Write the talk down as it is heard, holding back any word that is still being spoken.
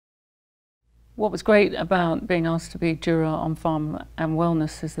What was great about being asked to be juror on pharma and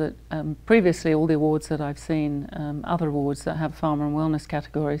wellness is that previously all the awards that I've seen, other awards that have pharma and wellness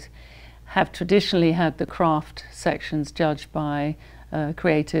categories, have traditionally had the craft sections judged by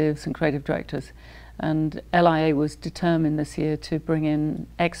creatives and creative directors. And LIA was determined this year to bring in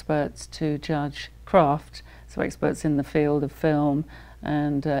experts to judge craft, so experts in the field of film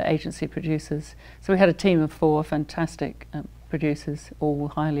and agency producers. So we had a team of 4 fantastic producers, all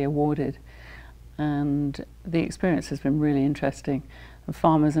highly awarded. And the experience has been really interesting. And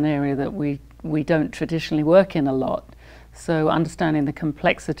pharma is an area that we don't traditionally work in a lot. So understanding the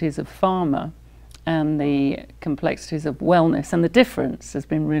complexities of pharma and the complexities of wellness and the difference has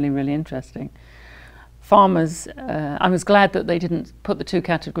been really, really interesting. Pharma's, I was glad that they didn't put the 2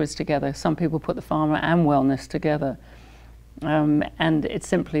 categories together. Some people put the pharma and wellness together. And it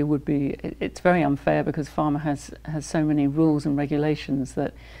simply would be, it's very unfair because pharma has so many rules and regulations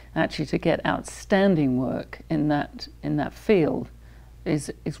that actually to get outstanding work in that field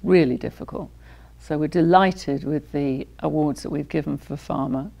is really difficult. So we're delighted with the awards that we've given for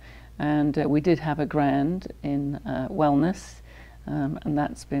pharma, and we did have a grand in wellness, and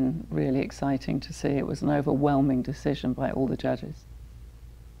that's been really exciting to see. It was an overwhelming decision by all the judges.